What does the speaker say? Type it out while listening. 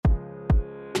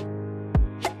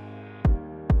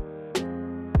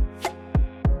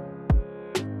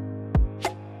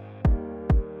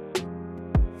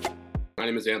My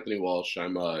name is Anthony Walsh.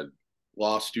 I'm a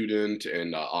law student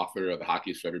and author of the Hockey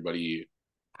is for Everybody.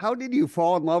 How did you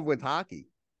fall in love with hockey?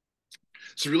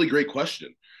 It's a really great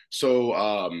question.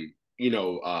 So,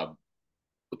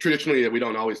 traditionally, we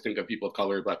don't always think of people of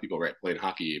color, Black people, right, playing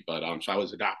hockey. But so I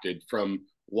was adopted from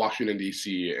Washington,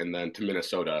 D.C., and then to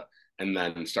Minnesota, and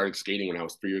then started skating when I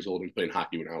was 3 years old and playing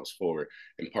hockey when I was four.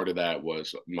 And part of that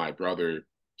was my brother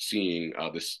seeing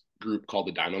this group called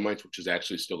the Dynamites, which is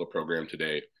actually still a program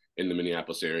today in the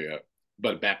Minneapolis area.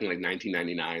 But back in like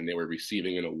 1999, they were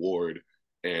receiving an award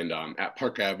and at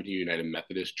Park Avenue United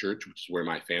Methodist Church, which is where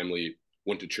my family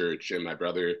went to church, and my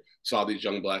brother saw these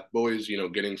young Black boys,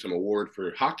 getting some award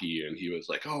for hockey, and he was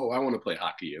like, "Oh, I want to play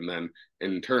hockey." And then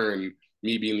in turn,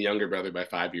 me being the younger brother by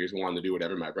 5 years, wanted to do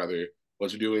whatever my brother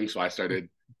was doing, so I started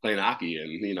playing hockey,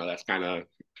 and that's kind of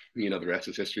the rest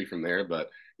is history from there. But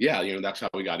yeah, that's how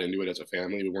we got into it as a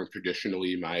family. We weren't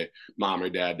traditionally, my mom or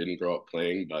dad didn't grow up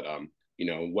playing, but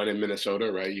when in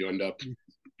Minnesota, right, you end up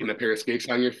in a pair of skates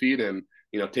on your feet and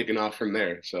taking off from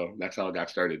there. So that's how it got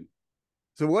started.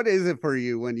 So what is it for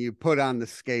you when you put on the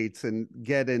skates and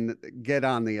get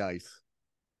on the ice?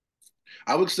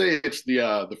 I would say it's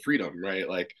the freedom, right?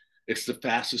 Like it's the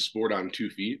fastest sport on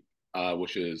 2 feet,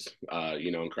 which is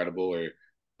incredible.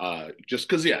 Or just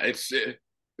because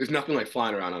there's nothing like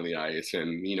flying around on the ice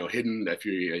and hidden if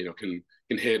you can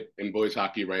hit in boys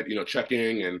hockey, right?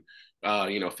 Checking and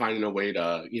finding a way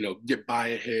to get by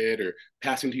a hit or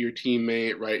passing to your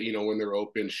teammate, right? When they're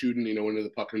open, shooting into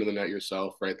the puck into the net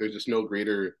yourself, right? There's just no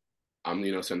greater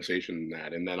sensation than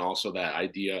that. And then also that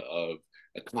idea of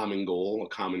a common goal, a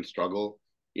common struggle.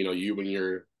 You when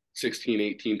you're 16,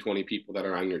 18, 20 people that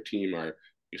are on your team are,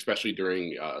 especially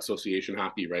during association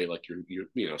hockey, right? Like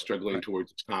you're struggling Right.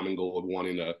 towards this common goal of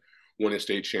wanting to win a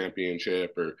state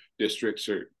championship or districts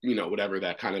or whatever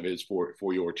that kind of is for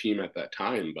your team at that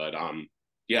time. But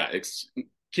yeah, it's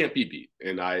can't be beat.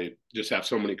 And I just have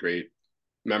so many great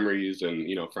memories and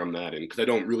from that, and because I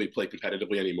don't really play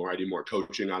competitively anymore, I do more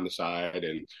coaching on the side,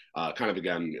 and kind of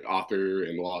again author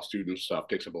and law student stuff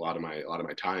takes up a lot of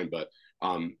my time. But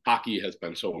hockey has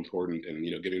been so important,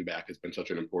 and giving back has been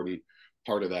such an important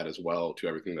part of that as well to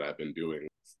everything that I've been doing.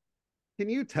 Can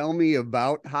you tell me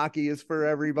about Hockey is for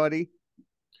Everybody?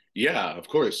 Yeah, of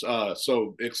course.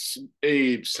 So it's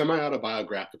a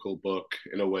semi-autobiographical book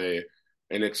in a way,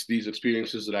 and it's these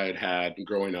experiences that I had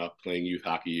growing up playing youth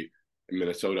hockey in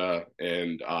Minnesota,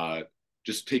 and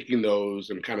just taking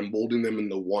those and kind of molding them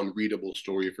into one readable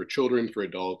story for children, for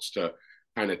adults to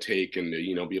kind of take and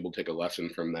be able to take a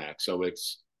lesson from that. So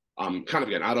it's kind of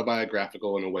again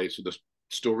autobiographical in a way. So the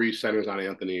story centers on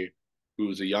Anthony,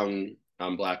 who's a young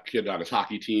Black kid on his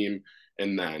hockey team,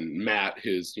 and then Matt,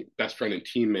 his best friend and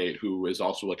teammate, who is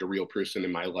also like a real person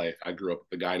in my life. I grew up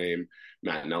with a guy named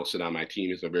Matt Nelson on my team.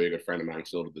 He's a very good friend of mine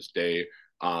still to this day.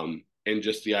 And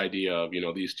just the idea of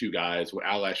these two guys, what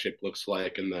allyship looks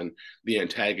like, and then the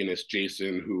antagonist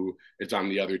Jason, who is on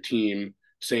the other team,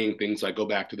 saying things like "Go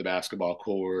back to the basketball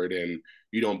court" and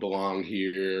 "You don't belong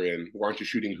here" and "Why aren't you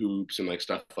shooting hoops" and like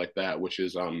stuff like that, which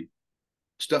is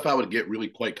stuff I would get really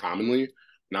quite commonly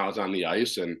when I was on the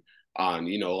ice. And a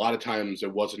lot of times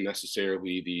it wasn't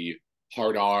necessarily the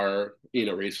hard R,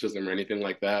 racism or anything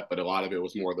like that, but a lot of it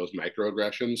was more of those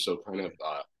microaggressions. So kind of,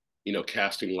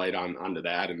 casting light onto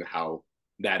that and how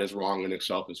that is wrong in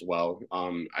itself as well.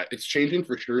 It's changing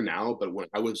for sure now, but when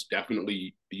I was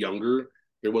definitely younger,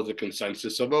 there was a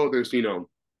consensus of, oh, there's,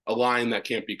 a line that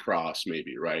can't be crossed,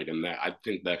 maybe, right? And that I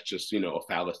think that's just, a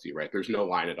fallacy, right? There's no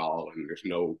line at all, and there's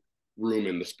no room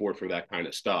in the sport for that kind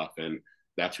of stuff. And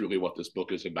that's really what this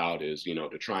book is about, is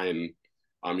to try and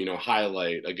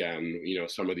highlight again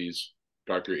some of these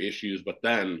darker issues, but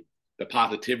then the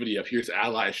positivity of here's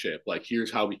allyship, like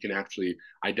here's how we can actually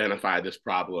identify this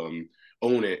problem,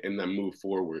 own it, and then move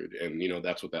forward. And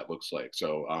that's what that looks like.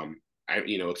 So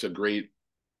it's a great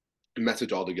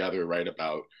message altogether, right?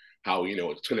 About how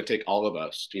it's going to take all of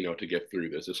us to get through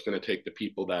this. It's going to take the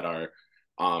people that are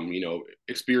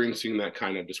experiencing that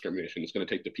kind of discrimination. It's going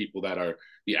to take the people that are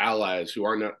the allies who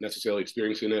are not necessarily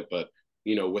experiencing it, but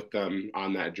with them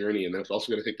on that journey. And that's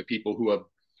also going to take the people who have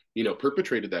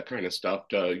perpetrated that kind of stuff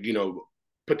to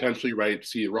potentially right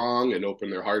see it wrong and open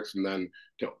their hearts, and then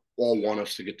to all want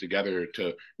us to get together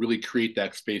to really create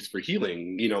that space for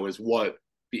healing. Is what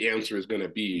the answer is going to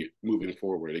be moving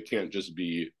forward. It can't just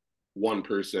be one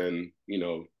person,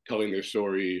 telling their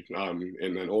story,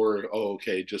 and then, or, oh,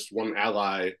 okay, just one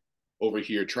ally over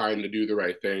here trying to do the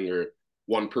right thing, or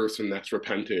one person that's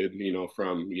repented,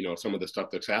 from, some of the stuff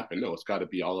that's happened. No, it's got to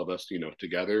be all of us,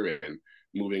 together and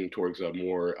moving towards a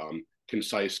more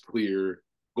concise, clear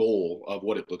goal of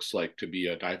what it looks like to be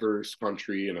a diverse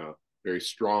country and a very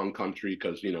strong country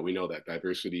because we know that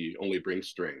diversity only brings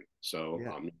strength. So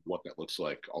Yeah. what that looks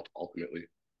like ultimately.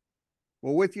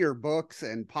 Well, with your books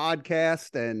and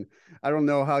podcast, and I don't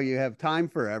know how you have time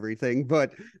for everything,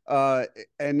 but uh,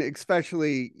 and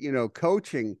especially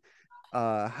coaching.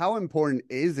 How important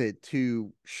is it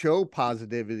to show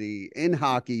positivity in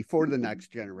hockey for the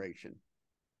next generation?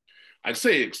 I'd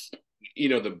say it's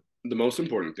the most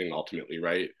important thing ultimately,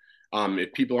 right?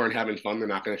 If people aren't having fun, they're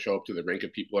not going to show up to the rink.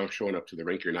 If people aren't showing up to the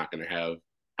rink, you're not going to have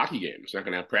hockey games. You're not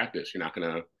going to have practice. You're not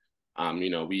going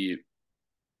to, we.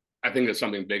 I think it's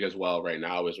something big as well right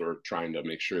now is we're trying to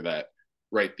make sure that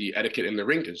right the etiquette in the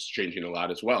rink is changing a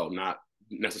lot as well. Not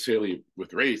necessarily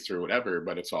with race or whatever,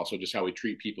 but it's also just how we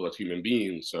treat people as human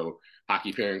beings. So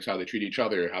hockey pairings, how they treat each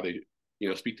other, how they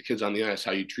speak to kids on the ice,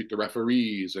 how you treat the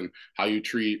referees, and how you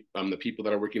treat the people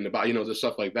that are working the ball, the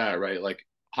stuff like that, right? Like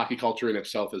hockey culture in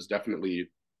itself is definitely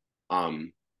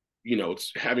um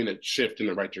it's having a shift in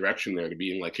the right direction there to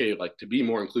being like, hey, like to be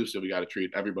more inclusive, we got to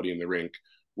treat everybody in the rink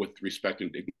with respect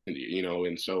and dignity,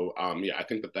 and so yeah, I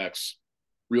think that that's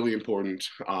really important.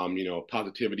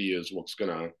 Positivity is what's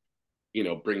gonna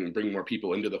bring more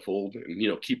people into the fold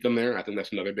and keep them there. I think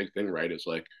that's another big thing, right? Is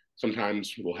like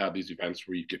sometimes we'll have these events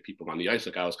where you get people on the ice,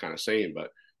 like I was kind of saying,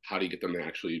 but how do you get them to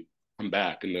actually come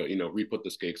back and re-put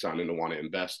the skates on and to want to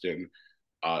invest in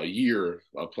a year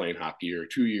of playing hockey or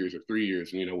 2 years or 3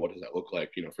 years, and what does that look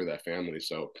like for that family?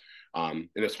 So and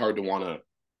it's hard to want to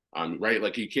right,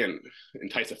 like you can't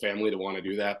entice a family to want to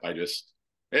do that by just,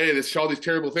 hey, there's all these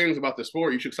terrible things about the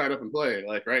sport, you should sign up and play,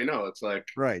 like, right? No, it's like,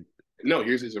 Right. no,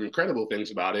 here's these incredible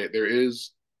things about it. There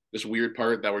is this weird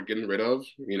part that we're getting rid of.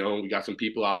 We got some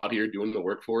people out here doing the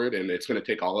work for it, and it's going to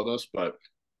take all of us, but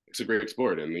it's a great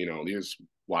sport. And, here's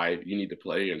why you need to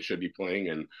play and should be playing,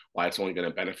 and why it's only going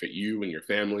to benefit you and your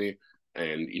family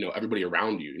and, everybody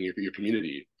around you and your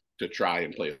community to try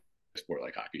and play a sport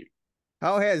like hockey.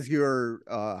 How has your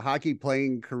hockey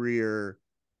playing career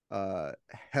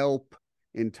help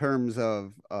in terms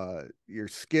of your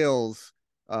skills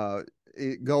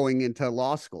going into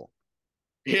law school?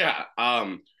 Yeah.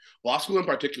 Law school in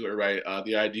particular, right?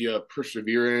 The idea of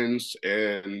perseverance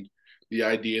and the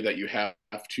idea that you have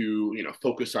to,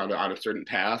 focus on a certain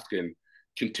task and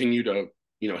continue to,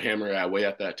 hammer away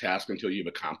at that task until you've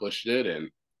accomplished it.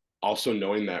 And also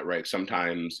knowing that, right,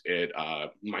 sometimes it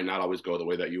might not always go the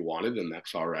way that you wanted, and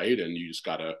that's all right. And you just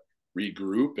got to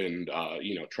regroup and,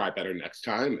 try better next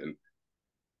time. And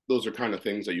those are kind of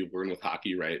things that you learn with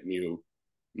hockey, right? And you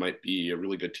might be a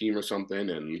really good team or something,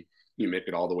 and you make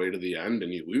it all the way to the end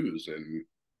and you lose, and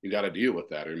you got to deal with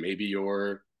that. Or maybe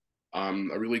you're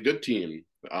a really good team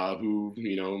who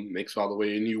makes all the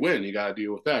way and you win. You got to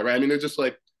deal with that, right? I mean, there's just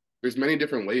like there's many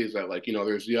different ways that like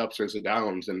there's the ups, there's the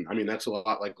downs, and I mean that's a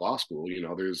lot like law school.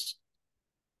 There's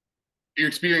your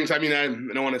experience. I mean, I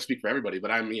don't want to speak for everybody, but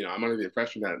I'm under the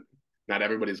impression that not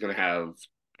everybody's going to have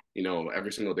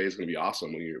every single day is going to be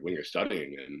awesome when you're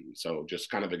studying, and so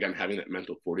just kind of again having that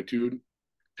mental fortitude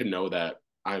to know that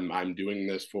I'm doing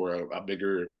this for a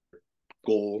bigger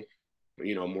goal,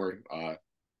 more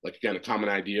like again a common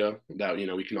idea that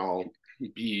we can all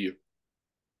be.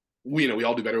 We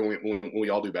all do better when we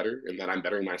all do better, and that I'm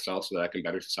bettering myself so that I can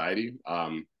better society.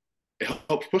 It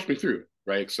helps push me through,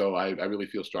 right? So I really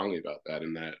feel strongly about that,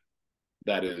 and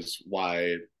that is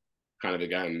why kind of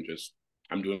again just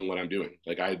I'm doing what I'm doing.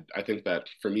 Like I think that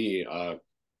for me,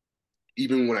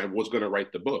 even when I was going to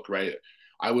write the book, right,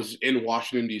 I was in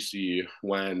Washington D.C.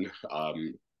 when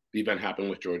the event happened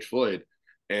with George Floyd,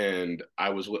 and I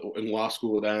was in law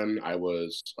school then. I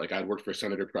was like I'd worked for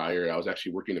Senator prior. I was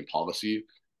actually working in policy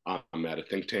at a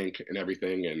think tank and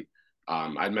everything, and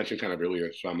I'd mentioned kind of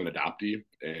earlier, so I'm an adoptee,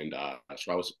 and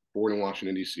so I was born in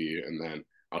Washington D.C. and then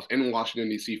I was in Washington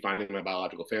D.C. finding my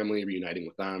biological family, reuniting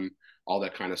with them, all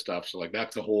that kind of stuff. So like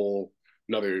that's a whole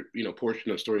another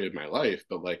portion of the story of my life.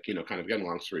 But like kind of again,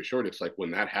 long story short, it's like when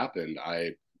that happened,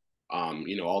 I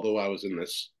although I was in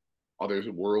this other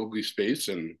worldly space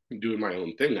and doing my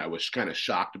own thing, I was kind of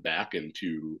shocked back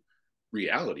into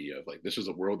reality of like this is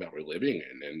a world that we're living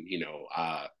in, and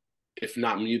if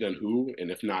not me, then who?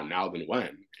 And if not now, then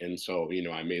when? And so,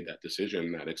 I made that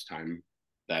decision that it's time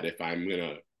that if I'm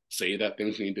gonna say that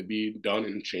things need to be done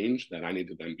and changed, that I need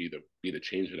to then be the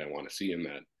change that I want to see in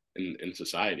that in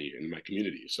society, in my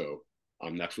community. So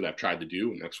that's what I've tried to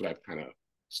do, and that's what I've kind of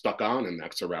stuck on, and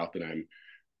that's a route that I'm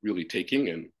really taking.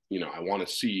 And I want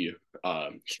to see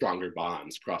stronger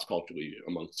bonds cross culturally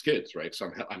amongst kids, right? So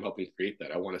I'm helping create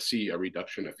that. I want to see a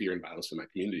reduction of fear and violence in my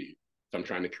community. So I'm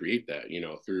trying to create that,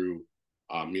 through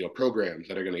programs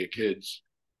that are going to get kids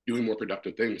doing more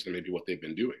productive things than maybe what they've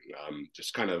been doing.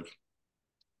 Just kind of,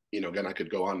 again, I could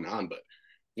go on and on, but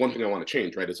one thing I want to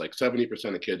change, right, is like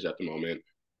 70% of kids at the moment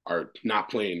are not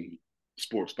playing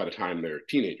sports by the time they're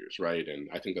teenagers, right? And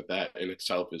I think that that in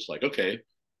itself is like, okay,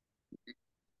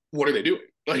 what are they doing?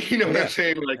 Like, you know what I'm Yeah.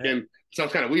 saying? Like, Yeah. and it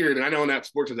sounds kind of weird. And I know that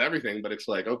sports is everything, but it's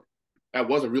like, okay, that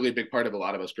was a really big part of a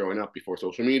lot of us growing up before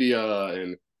social media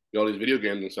and all these video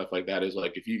games and stuff like that. Is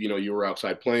like if you know you were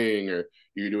outside playing or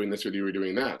you were doing this or you were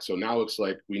doing that. So now it's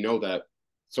like we know that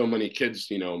so many kids,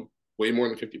 way more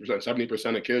than 50%,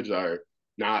 70% of kids are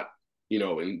not,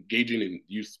 engaging in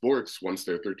youth sports once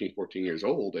they're 13, 14 years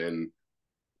old. And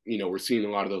we're seeing a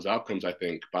lot of those outcomes, I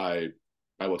think, by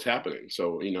what's happening.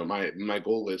 So, my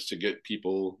goal is to get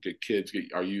people, get kids,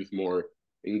 get our youth more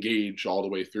engaged all the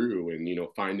way through, and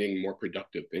finding more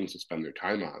productive things to spend their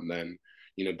time on than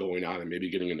going out and maybe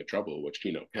getting into trouble, which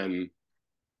can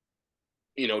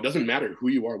it doesn't matter who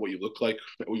you are, what you look like,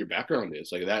 what your background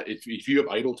is, like that. If you have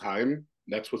idle time,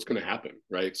 that's what's going to happen,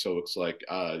 right? So it's like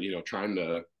trying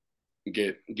to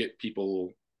get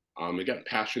people again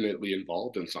passionately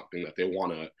involved in something that they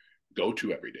want to go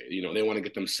to every day. They want to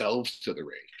get themselves to the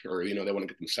rink, or they want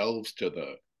to get themselves to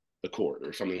the court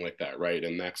or something like that, right?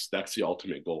 And that's the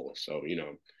ultimate goal. So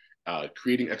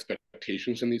creating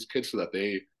expectations in these kids so that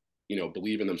they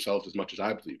believe in themselves as much as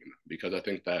I believe in them, because I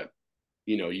think that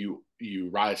you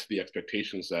rise to the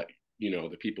expectations that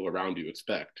the people around you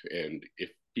expect, and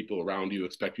if people around you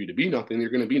expect you to be nothing, you're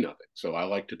going to be nothing. So I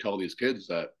like to tell these kids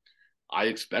that I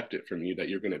expect it from you, that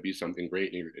you're going to be something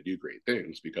great and you're going to do great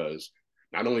things, because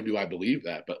not only do I believe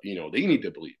that, but they need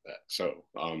to believe that. So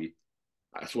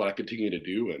that's what I continue to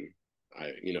do, and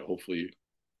I hopefully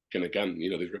can, again,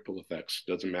 these ripple effects.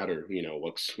 Doesn't matter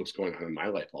what's going on in my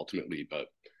life ultimately, but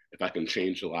if I can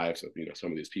change the lives of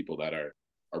some of these people that are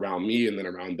around me and then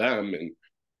around them, and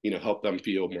help them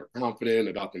feel more confident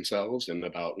about themselves and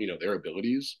about their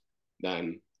abilities,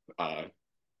 then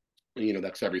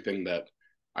that's everything that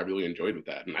I really enjoyed with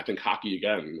that. And I think hockey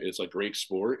again is a great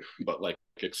sport, but like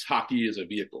hockey is a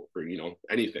vehicle for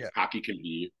anything. Yeah. Hockey can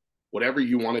be whatever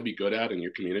you want to be good at in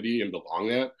your community and belong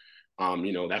at.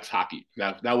 That's hockey.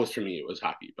 That was for me. It was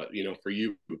hockey, but for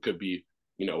you it could be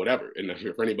whatever, and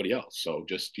for anybody else. So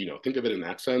just think of it in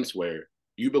that sense, where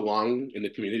you belong in the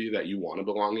community that you want to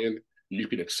belong in. And you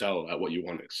can excel at what you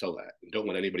want to excel at. And don't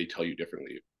let anybody tell you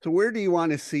differently. So where do you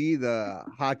want to see the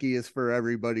Hockey is for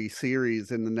Everybody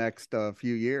series in the next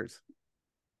few years?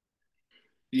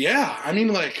 Yeah, I mean,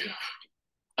 like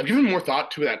I've given more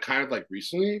thought to that kind of like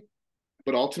recently,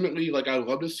 but ultimately, like I'd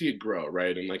love to see it grow,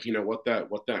 right? And like what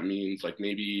that means, like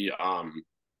maybe kind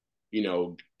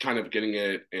of getting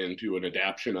it into an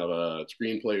adaptation of a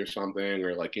screenplay or something,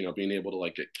 or like being able to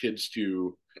like get kids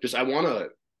to just I want to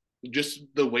just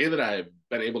the way that I've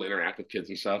been able to interact with kids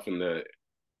and stuff, and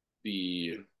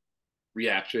the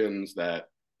reactions that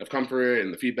have come for it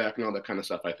and the feedback and all that kind of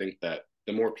stuff. I think that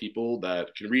the more people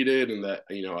that can read it and that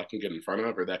I can get in front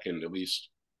of, or that can at least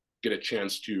get a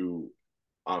chance to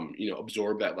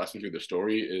absorb that lesson through the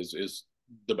story, is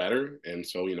the better. And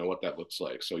so what that looks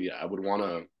like. So yeah, I would want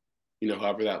to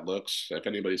however that looks, if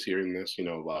anybody's hearing this,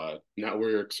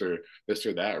 networks or this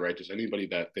or that, right? Just anybody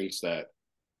that thinks that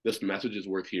this message is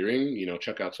worth hearing,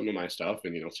 check out some of my stuff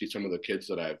and see some of the kids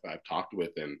that I've talked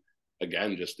with, and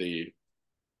again, just the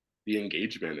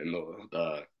engagement and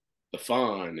the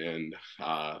fun, and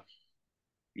the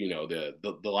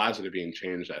lives that are being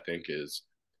changed, I think is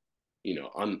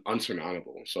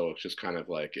unsurmountable. So it's just kind of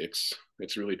like it's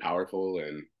really powerful.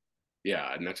 And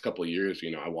yeah, next couple of years,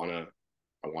 I want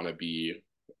to be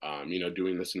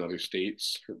doing this in other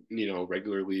states,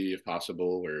 regularly if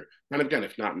possible, or kind of again,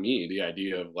 if not me, the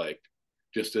idea of like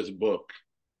just this book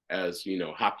as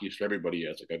hockey is for everybody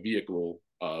as like a vehicle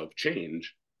of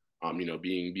change,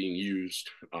 being used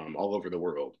all over the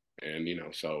world. And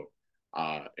so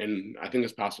and I think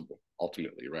it's possible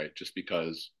ultimately, right? Just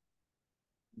because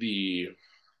the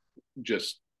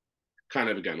just kind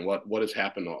of again what has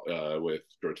happened with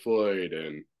George Floyd,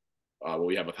 and what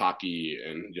we have with hockey,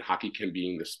 and hockey can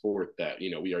being the sport that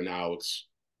we are now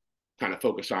kind of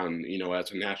focused on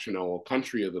as a national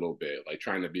country a little bit, like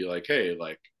trying to be like, hey,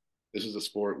 like this is a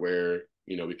sport where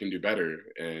we can do better,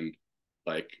 and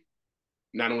like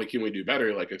not only can we do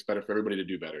better, like it's better for everybody to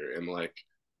do better. And like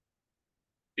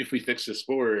if we fix the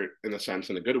sport in a sense,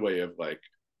 in a good way of like,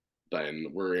 then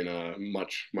we're in a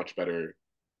much much better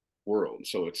world.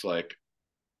 So it's like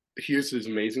here's these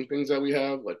amazing things that we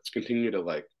have. Let's continue to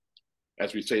like,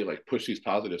 as we say, like push these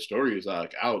positive stories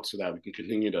like out so that we can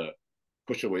continue to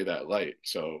push away that light.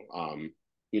 So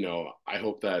I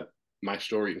hope that my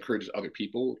story encourages other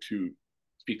people to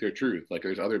speak their truth. Like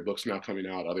there's other books now coming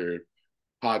out, other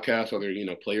podcasts, other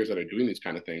players that are doing these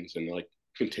kind of things, and like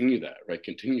continue that, right?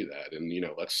 Continue that. And,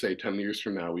 let's say 10 years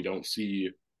from now, we don't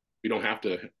have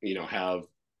to, have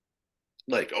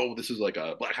like, oh, this is like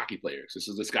a black hockey player.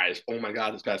 This guy's, oh my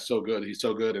God, this guy's so good. He's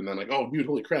so good. And then like, oh, dude,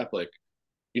 holy crap. Like,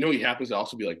 he happens to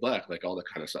also be like black, like all that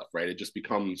kind of stuff, right? It just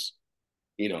becomes,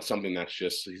 something that's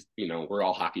just, we're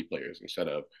all hockey players instead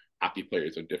of hockey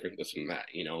players are different, this and that,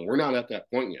 we're not at that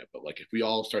point yet, but like, if we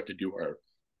all start to do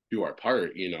our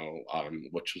part,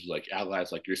 which is like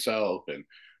allies like yourself and,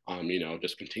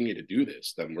 just continue to do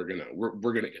this, then we're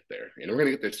gonna get there, and we're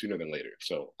gonna get there sooner than later.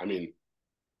 So, I mean,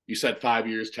 you said 5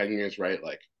 years, 10 years, right?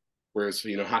 Like, where's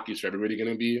hockey's for everybody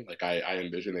gonna be? Like, I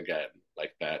envision again,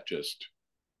 like that, just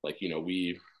like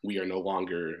we are no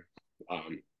longer,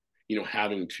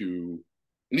 having to.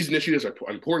 And these initiatives are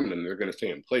important and they're going to stay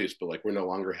in place, but like we're no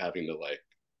longer having to like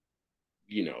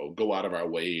go out of our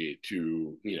way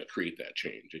to create that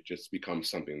change. It just becomes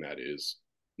something that is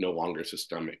no longer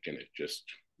systemic, and it just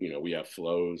we have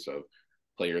flows of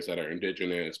players that are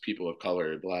indigenous, people of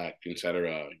color, black,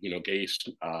 etc. Gay,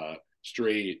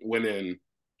 straight, women,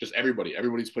 just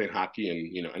everybody's playing hockey,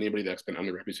 and anybody that's been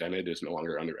underrepresented is no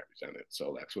longer underrepresented.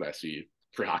 So that's what I see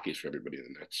for hockey for everybody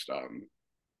in the next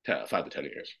 5 to 10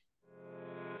 years.